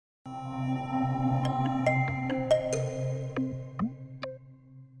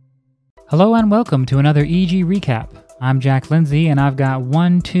Hello and welcome to another EG Recap. I'm Jack Lindsay and I've got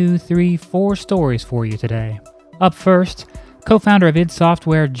 4 stories for you today. Up first, co-founder of id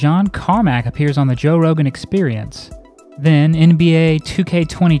Software John Carmack appears on the Joe Rogan Experience. Then, NBA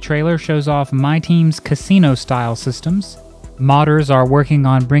 2K20 trailer shows off My Team's casino-style systems. Modders are working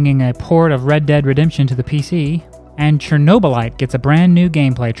on bringing a port of Red Dead Redemption to the PC. And Chernobylite gets a brand new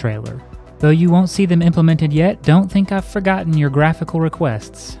gameplay trailer. Though you won't see them implemented yet, don't think I've forgotten your graphical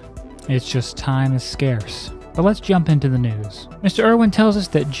requests. It's just time is scarce. But let's jump into the news. Mr. Irwin tells us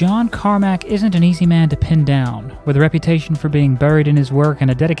that John Carmack isn't an easy man to pin down. With a reputation for being buried in his work and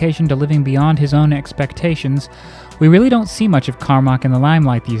a dedication to living beyond his own expectations, we really don't see much of Carmack in the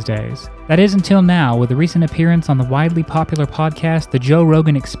limelight these days. That is until now, with a recent appearance on the widely popular podcast The Joe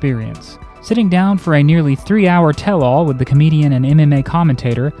Rogan Experience. Sitting down for a nearly 3-hour tell-all with the comedian and MMA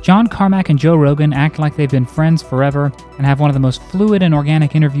commentator, John Carmack and Joe Rogan act like they've been friends forever and have one of the most fluid and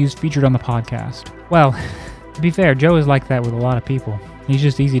organic interviews featured on the podcast. Well, to be fair, Joe is like that with a lot of people. He's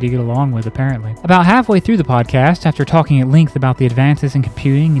just easy to get along with, apparently. About halfway through the podcast, after talking at length about the advances in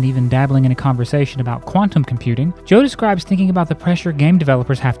computing and even dabbling in a conversation about quantum computing, Joe describes thinking about the pressure game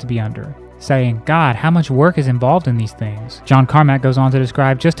developers have to be under, saying, "God, how much work is involved in these things." John Carmack goes on to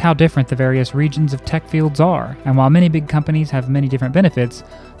describe just how different the various regions of tech fields are, and while many big companies have many different benefits,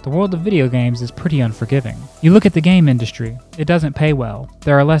 the world of video games is pretty unforgiving. You look at the game industry, it doesn't pay well.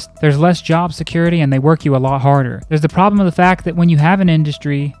 There's less job security and they work you a lot harder. There's the problem of the fact that when you have an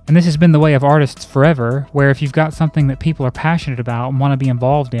industry, and this has been the way of artists forever, where if you've got something that people are passionate about and want to be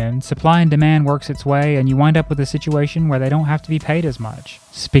involved in, supply and demand works its way and you wind up with a situation where they don't have to be paid as much.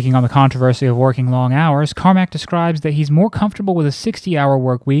 Speaking on the controversy of working long hours, Carmack describes that he's more comfortable with a 60-hour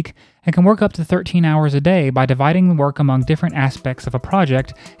work week and can work up to 13 hours a day by dividing the work among different aspects of a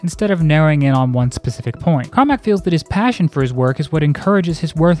project instead of narrowing in on one specific point. Carmack feels that his passion for his work is what encourages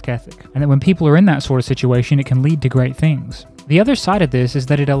his work ethic, and that when people are in that sort of situation, it can lead to great things. The other side of this is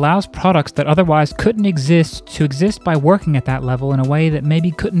that it allows products that otherwise couldn't exist to exist by working at that level in a way that maybe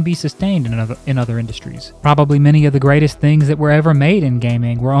couldn't be sustained in other industries. Probably many of the greatest things that were ever made in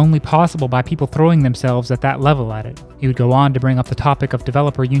gaming were only possible by people throwing themselves at that level at it. He would go on to bring up the topic of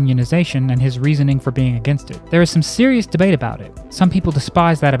developer unionization and his reasoning for being against it. There is some serious debate about it. Some people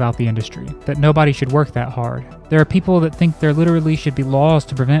despise that about the industry, that nobody should work that hard. There are people that think there literally should be laws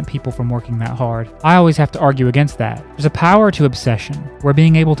to prevent people from working that hard. I always have to argue against that. There's a power to obsession, where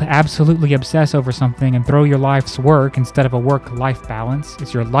being able to absolutely obsess over something and throw your life's work instead of a work-life balance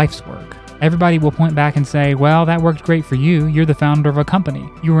is your life's work. Everybody will point back and say, well, that worked great for you. You're the founder of a company.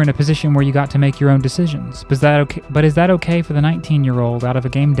 You were in a position where you got to make your own decisions. But is that okay for the 19-year-old out of a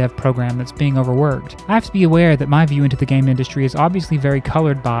game dev program that's being overworked? I have to be aware that my view into the game industry is obviously very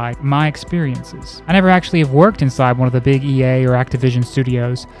colored by my experiences. I never actually have worked inside one of the big EA or Activision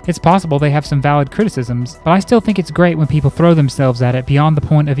studios. It's possible they have some valid criticisms, but I still think it's great when people throw themselves at it beyond the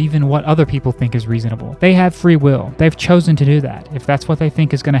point of even what other people think is reasonable. They have free will. They've chosen to do that. If that's what they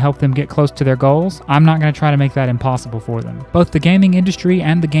think is going to help them get close to their goals, I'm not going to try to make that impossible for them. Both the gaming industry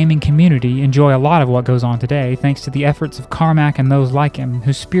and the gaming community enjoy a lot of what goes on today thanks to the efforts of Carmack and those like him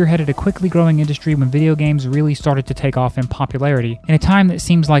who spearheaded a quickly growing industry when video games really started to take off in popularity in a time that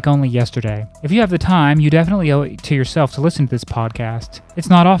seems like only yesterday. If you have the time, you definitely owe it to yourself to listen to this podcast. It's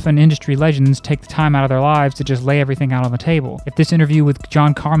not often industry legends take the time out of their lives to just lay everything out on the table. If this interview with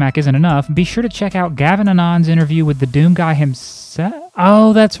John Carmack isn't enough, be sure to check out Gavin Anand's interview with the Doom guy himself.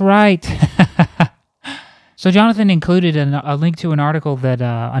 Oh, that's right. So Jonathan included a link to an article that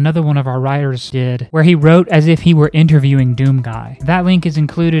another one of our writers did, where he wrote as if he were interviewing Doom Guy. That link is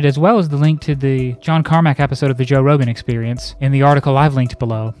included, as well as the link to the John Carmack episode of the Joe Rogan Experience, in the article I've linked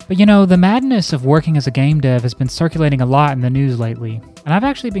below. But you know, the madness of working as a game dev has been circulating a lot in the news lately. And I've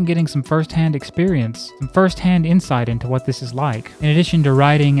actually been getting some first-hand experience, some first-hand insight into what this is like. In addition to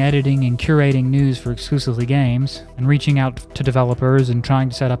writing, editing, and curating news for exclusively games, and reaching out to developers and trying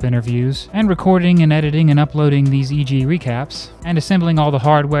to set up interviews, and recording and editing and uploading these EG recaps, and assembling all the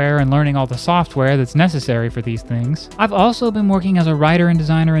hardware and learning all the software that's necessary for these things, I've also been working as a writer and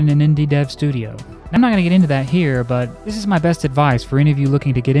designer in an indie dev studio. I'm not going to get into that here, but this is my best advice for any of you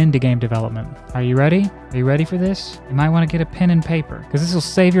looking to get into game development. Are you ready? Are you ready for this? You might want to get a pen and paper, because this will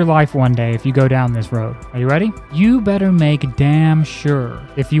save your life one day if you go down this road. Are you ready? You better make damn sure,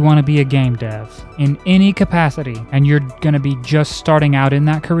 if you want to be a game dev, in any capacity, and you're going to be just starting out in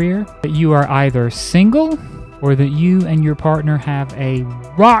that career, that you are either single, or that you and your partner have a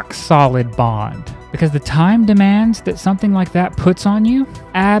rock-solid bond. Because the time demands that something like that puts on you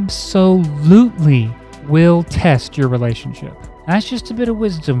absolutely will test your relationship. That's just a bit of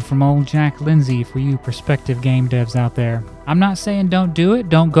wisdom from old Jack Lindsay for you prospective game devs out there. I'm not saying don't do it,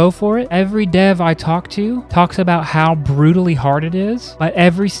 don't go for it. Every dev I talk to talks about how brutally hard it is, but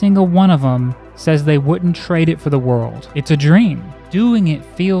every single one of them says they wouldn't trade it for the world. It's a dream. Doing it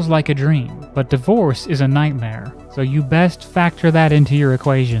feels like a dream, but divorce is a nightmare. So you best factor that into your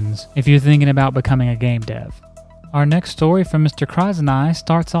equations if you're thinking about becoming a game dev. Our next story from Mr. Krasenai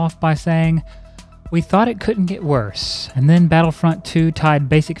starts off by saying, "We thought it couldn't get worse, and then Battlefront 2 tied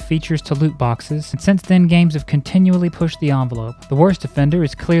basic features to loot boxes, and since then games have continually pushed the envelope. The worst offender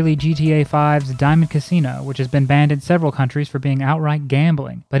is clearly GTA 5's Diamond Casino, which has been banned in several countries for being outright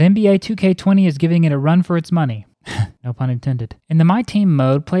gambling. But NBA 2K20 is giving it a run for its money." No pun intended. In the My Team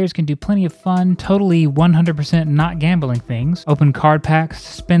mode, players can do plenty of fun, totally 100% not gambling things. Open card packs,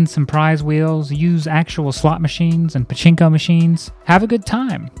 spin some prize wheels, use actual slot machines and pachinko machines. Have a good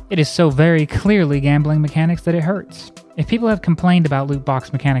time. It is so very clearly gambling mechanics that it hurts. If people have complained about loot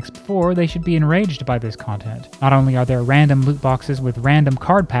box mechanics before, they should be enraged by this content. Not only are there random loot boxes with random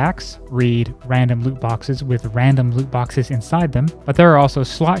card packs, read random loot boxes with random loot boxes inside them, but there are also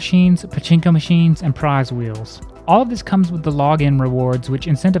slot machines, pachinko machines, and prize wheels. All of this comes with the login rewards, which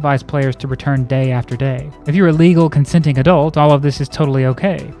incentivize players to return day after day. If you're a legal, consenting adult, all of this is totally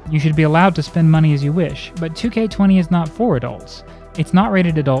okay. You should be allowed to spend money as you wish, but 2K20 is not for adults. It's not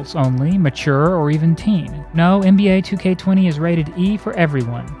rated adults only, mature, or even teen. No, NBA 2K20 is rated E for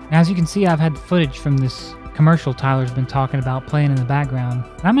everyone. As you can see, I've had footage from this commercial Tyler's been talking about playing in the background.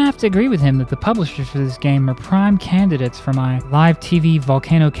 And I'm gonna have to agree with him that the publishers for this game are prime candidates for my live TV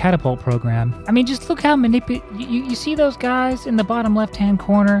Volcano Catapult program. I mean, just look how you see those guys in the bottom left-hand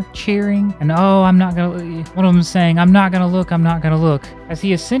corner cheering, and oh, I'm not gonna, one of them saying, I'm not gonna look, as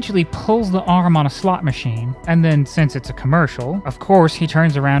he essentially pulls the arm on a slot machine. And then, since it's a commercial, of course, he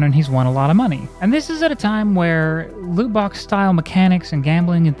turns around and he's won a lot of money. And this is at a time where loot box style mechanics and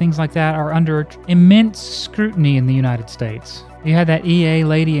gambling and things like that are under immense scrutiny in the United States. You had that EA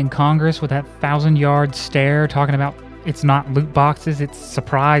lady in Congress with that 1,000-yard stare talking about it's not loot boxes, it's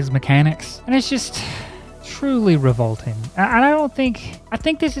surprise mechanics. And it's just truly revolting. And I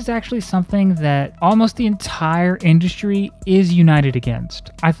think this is actually something that almost the entire industry is united against.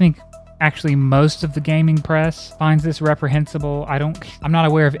 I think actually most of the gaming press finds this reprehensible. I'm not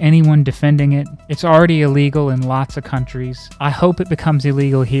aware of anyone defending it. It's already illegal in lots of countries. I hope it becomes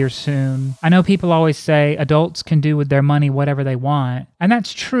illegal here soon. I know people always say adults can do with their money whatever they want, and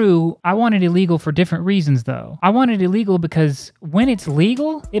that's true. I want it illegal for different reasons though. I want it illegal because when it's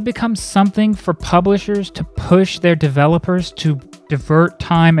legal, it becomes something for publishers to push their developers to divert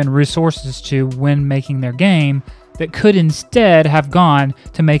time and resources to when making their game that could instead have gone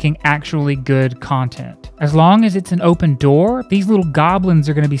to making actually good content. As long as it's an open door, these little goblins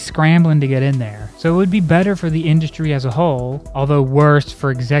are going to be scrambling to get in there. So it would be better for the industry as a whole, although worse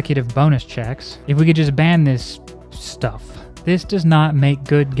for executive bonus checks, if we could just ban this stuff. This does not make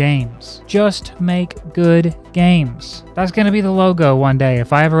good games. Just make good games. That's going to be the logo one day.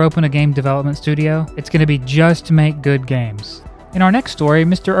 If I ever open a game development studio, it's going to be just make good games. In our next story,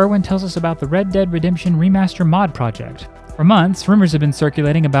 Mr. Irwin tells us about the Red Dead Redemption Remaster mod project. For months, rumors have been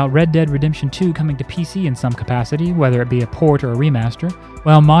circulating about Red Dead Redemption 2 coming to PC in some capacity, whether it be a port or a remaster.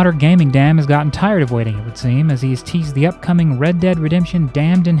 Well, modder Gaming Dam has gotten tired of waiting, it would seem, as he has teased the upcoming Red Dead Redemption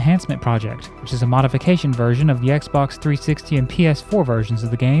Damned Enhancement project, which is a modification version of the Xbox 360 and PS4 versions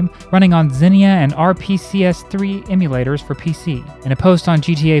of the game, running on Xenia and RPCS3 emulators for PC. In a post on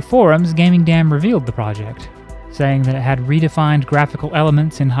GTA forums, Gaming Dam revealed the project, saying that it had redefined graphical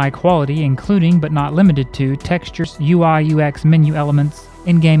elements in high quality, including but not limited to textures, UI/UX menu elements,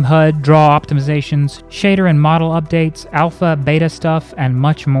 in-game HUD, draw optimizations, shader and model updates, alpha, beta stuff, and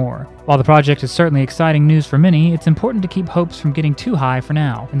much more. While the project is certainly exciting news for many, it's important to keep hopes from getting too high for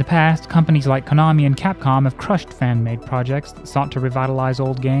now. In the past, companies like Konami and Capcom have crushed fan-made projects that sought to revitalize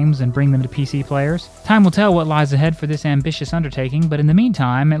old games and bring them to PC players. Time will tell what lies ahead for this ambitious undertaking, but in the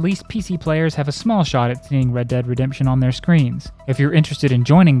meantime, at least PC players have a small shot at seeing Red Dead Redemption on their screens. If you're interested in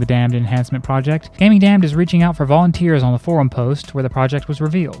joining the Damned Enhancement project, Gaming Damned is reaching out for volunteers on the forum post where the project was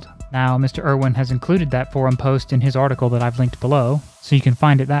revealed. Now, Mr. Irwin has included that forum post in his article that I've linked below, so you can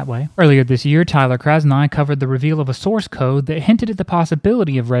find it that way. Earlier this year, Tyler Krasnai covered the reveal of a source code that hinted at the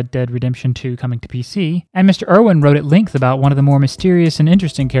possibility of Red Dead Redemption 2 coming to PC, and Mr. Irwin wrote at length about one of the more mysterious and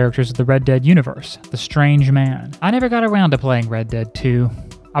interesting characters of the Red Dead universe, the Strange Man. I never got around to playing Red Dead 2.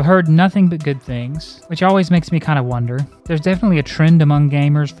 I've heard nothing but good things, which always makes me kind of wonder. There's definitely a trend among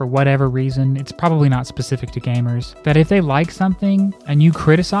gamers for whatever reason, it's probably not specific to gamers, that if they like something and you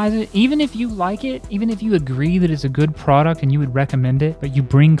criticize it, even if you like it, even if you agree that it's a good product and you would recommend it, but you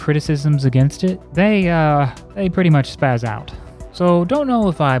bring criticisms against it, they pretty much spaz out. so don't know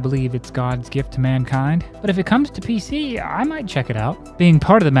if I believe it's God's gift to mankind, but if it comes to PC, I might check it out. Being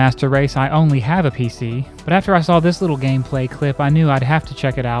part of the master race, I only have a PC, but after I saw this little gameplay clip, I knew I'd have to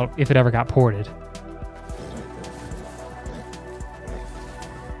check it out if it ever got ported.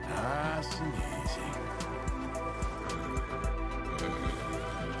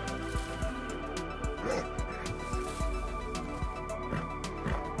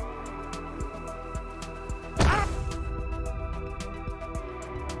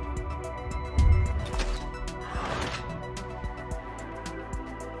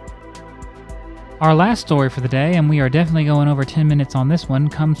 Our last story for the day, and we are definitely going over 10 minutes on this one,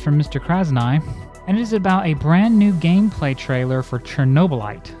 comes from Mr. Krasny, and it is about a brand new gameplay trailer for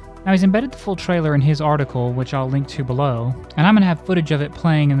Chernobylite. Now, he's embedded the full trailer in his article, which I'll link to below, and I'm going to have footage of it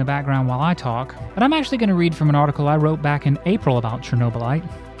playing in the background while I talk, but I'm actually going to read from an article I wrote back in April about Chernobylite,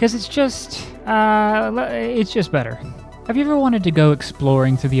 because it's just better. Have you ever wanted to go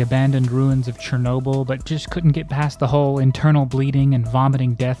exploring through the abandoned ruins of Chernobyl, but just couldn't get past the whole internal bleeding and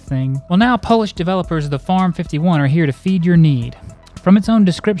vomiting death thing? Well, now Polish developers of the Farm 51 are here to feed your need. From its own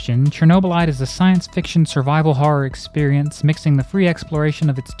description, Chernobylite is a science fiction survival horror experience mixing the free exploration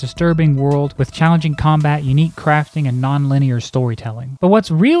of its disturbing world with challenging combat, unique crafting, and non-linear storytelling. But what's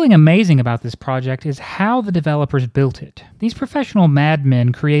really amazing about this project is how the developers built it. These professional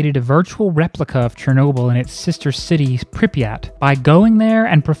madmen created a virtual replica of Chernobyl and its sister city, Pripyat, by going there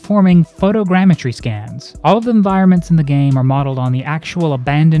and performing photogrammetry scans. All of the environments in the game are modeled on the actual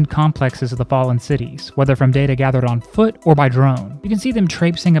abandoned complexes of the fallen cities, whether from data gathered on foot or by drone. You can see them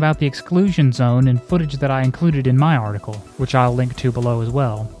traipsing about the exclusion zone in footage that I included in my article, which I'll link to below as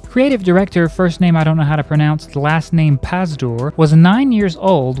well. Creative director, first name I don't know how to pronounce, the last name Pazdur, was 9 years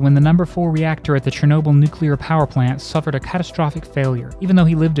old when the number 4 reactor at the Chernobyl nuclear power plant suffered a catastrophic failure. Even though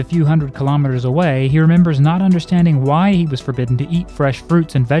he lived a few hundred kilometers away, he remembers not understanding why he was forbidden to eat fresh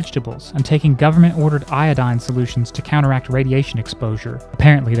fruits and vegetables and taking government-ordered iodine solutions to counteract radiation exposure.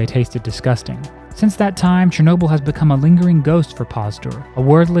 Apparently they tasted disgusting. Since that time, Chernobyl has become a lingering ghost for Pazdur, a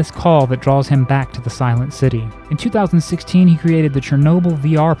wordless call that draws him back to the silent city. In 2016, he created the Chernobyl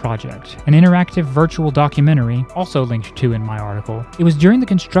VR project, an interactive virtual documentary, also linked to in my article. It was during the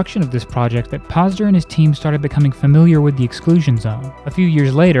construction of this project that Pazdur and his team started becoming familiar with the exclusion zone. A few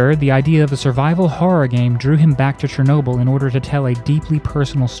years later, the idea of a survival horror game drew him back to Chernobyl in order to tell a deeply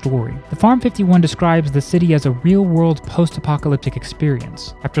personal story. The Farm 51 describes the city as a real-world post-apocalyptic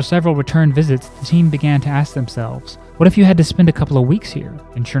experience. After several return visits, the team began to ask themselves, what if you had to spend a couple of weeks here?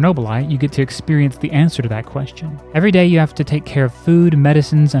 In Chernobylite, you get to experience the answer to that question. Every day you have to take care of food,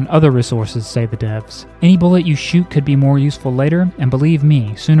 medicines, and other resources, say the devs. Any bullet you shoot could be more useful later, and believe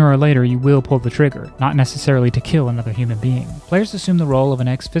me, sooner or later you will pull the trigger, not necessarily to kill another human being. Players assume the role of an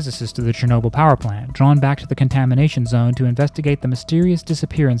ex-physicist of the Chernobyl power plant, drawn back to the contamination zone to investigate the mysterious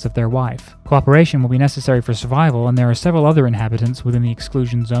disappearance of their wife. Cooperation will be necessary for survival, and there are several other inhabitants within the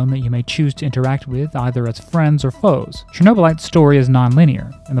exclusion zone that you may choose to interact with, either as friends or foes. Chernobylite's story is non-linear,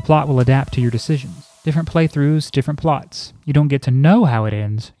 and the plot will adapt to your decisions. Different playthroughs, different plots. You don't get to know how it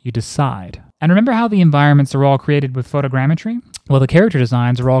ends, you decide. And remember how the environments are all created with photogrammetry? Well, the character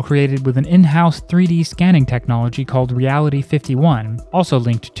designs are all created with an in-house 3D scanning technology called Reality 51, also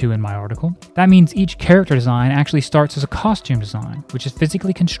linked to in my article. That means each character design actually starts as a costume design, which is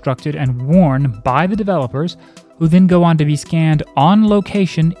physically constructed and worn by the developers, who then go on to be scanned on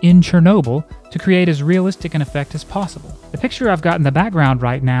location in Chernobyl to create as realistic an effect as possible. The picture I've got in the background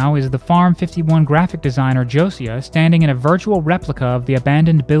right now is the Farm 51 graphic designer Josia standing in a virtual replica of the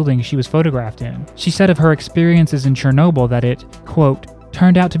abandoned building she was photographed in. She said of her experiences in Chernobyl that it, quote,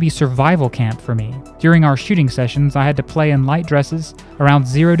 turned out to be survival camp for me. During our shooting sessions, I had to play in light dresses around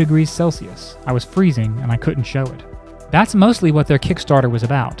 0 degrees Celsius. I was freezing and I couldn't show it. That's mostly what their Kickstarter was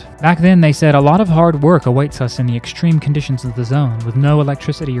about. Back then, they said a lot of hard work awaits us in the extreme conditions of the zone with no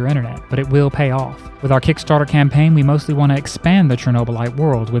electricity or internet, but it will pay off. With our Kickstarter campaign, we mostly want to expand the Chernobylite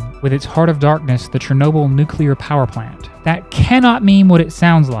world with its heart of darkness, the Chernobyl nuclear power plant. That cannot mean what it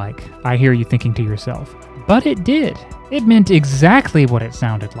sounds like, I hear you thinking to yourself. But it did. It meant exactly what it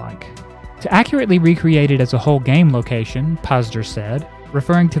sounded like. To accurately recreate it as a whole game location, Pazdur said,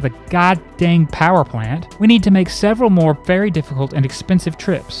 referring to the god-dang power plant, we need to make several more very difficult and expensive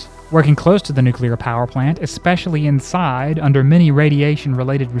trips. Working close to the nuclear power plant, especially inside, under many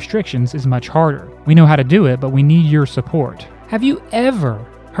radiation-related restrictions, is much harder. We know how to do it, but we need your support. Have you ever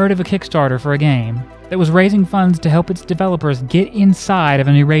heard of a Kickstarter for a game that was raising funds to help its developers get inside of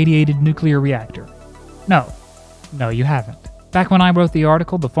an irradiated nuclear reactor? No, you haven't. Back when I wrote the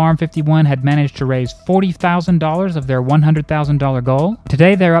article, the Farm 51 had managed to raise $40,000 of their $100,000 goal.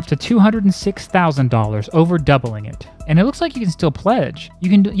 Today they're up to $206,000, over doubling it. And it looks like you can still pledge. You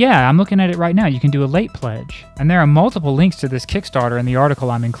can yeah, I'm looking at it right now. You can do a late pledge. And there are multiple links to this Kickstarter in the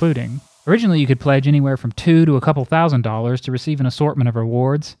article I'm including. Originally, you could pledge anywhere from $2,000 to a couple $1,000s to receive an assortment of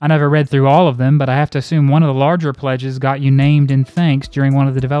rewards. I never read through all of them, but I have to assume one of the larger pledges got you named in thanks during one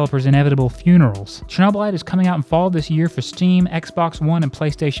of the developer's inevitable funerals. Chernobylite is coming out in fall this year for Steam, Xbox One, and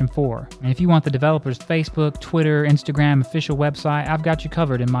PlayStation 4. And if you want the developer's Facebook, Twitter, Instagram, official website, I've got you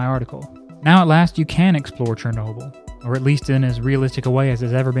covered in my article. Now at last, you can explore Chernobyl, or at least in as realistic a way as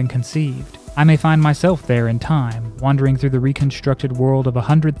has ever been conceived. I may find myself there in time, wandering through the reconstructed world of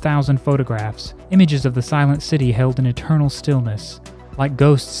 100,000 photographs, images of the silent city held in eternal stillness, like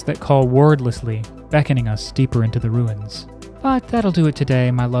ghosts that call wordlessly, beckoning us deeper into the ruins. But that'll do it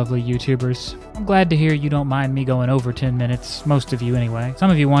today, my lovely YouTubers. I'm glad to hear you don't mind me going over 10 minutes, most of you anyway. Some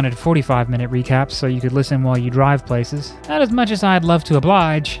of you wanted 45-minute recaps so you could listen while you drive places. Not as much as I'd love to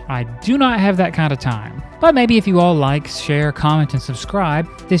oblige, I do not have that kind of time. But maybe if you all like, share, comment, and subscribe,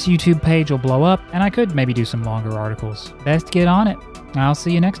 this YouTube page will blow up, and I could maybe do some longer articles. Best get on it. I'll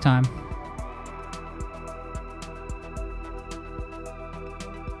see you next time.